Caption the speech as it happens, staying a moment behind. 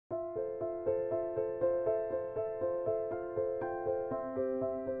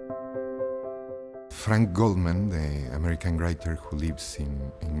Frank Goldman, the American writer who lives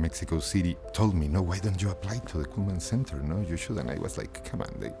in Mexico City, told me, no, why don't you apply to the Cullman Center? No, you should. And I was like, come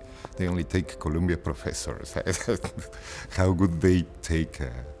on, they only take Columbia professors. How would they take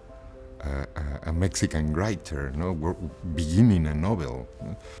a Mexican writer, no, beginning a novel?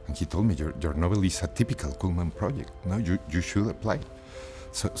 No? And he told me, your novel is a typical Cullman project. No, you should apply.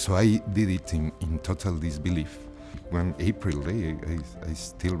 So I did it in total disbelief. One April day, I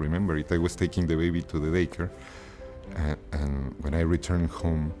still remember it. I was taking the baby to the daycare, and when I returned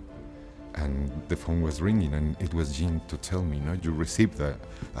home, and the phone was ringing, and it was Jean to tell me, no, you received a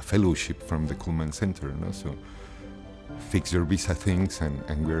fellowship from the Cullman Center, no, so fix your visa things,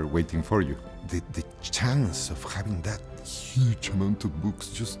 and we're waiting for you. The chance of having that huge amount of books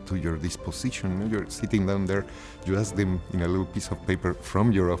just to your disposition, no? You're sitting down there, you ask them in a little piece of paper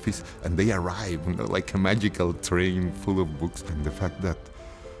from your office, and they arrive, you know, like a magical train full of books. And the fact that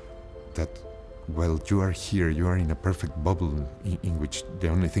while you are here, you are in a perfect bubble in which the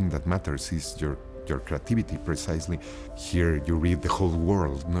only thing that matters is your creativity, precisely. Here you read the whole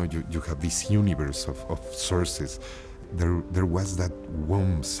world, no? You have this universe of sources. There was that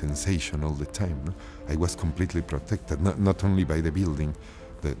warm sensation all the time. No? I was completely protected, not only by the building,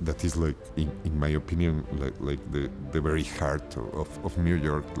 that is like, in my opinion, like the very heart of New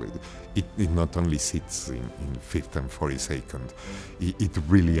York. Like, it not only sits in 5th and 42nd, it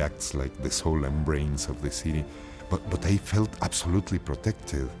really acts like the soul and brains of the city. But I felt absolutely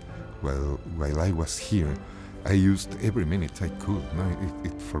protected while I was here. I used every minute I could. No?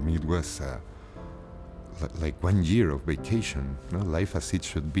 For me it was like 1 year of vacation, no? Life as it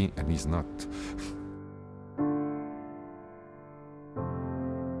should be, and is not.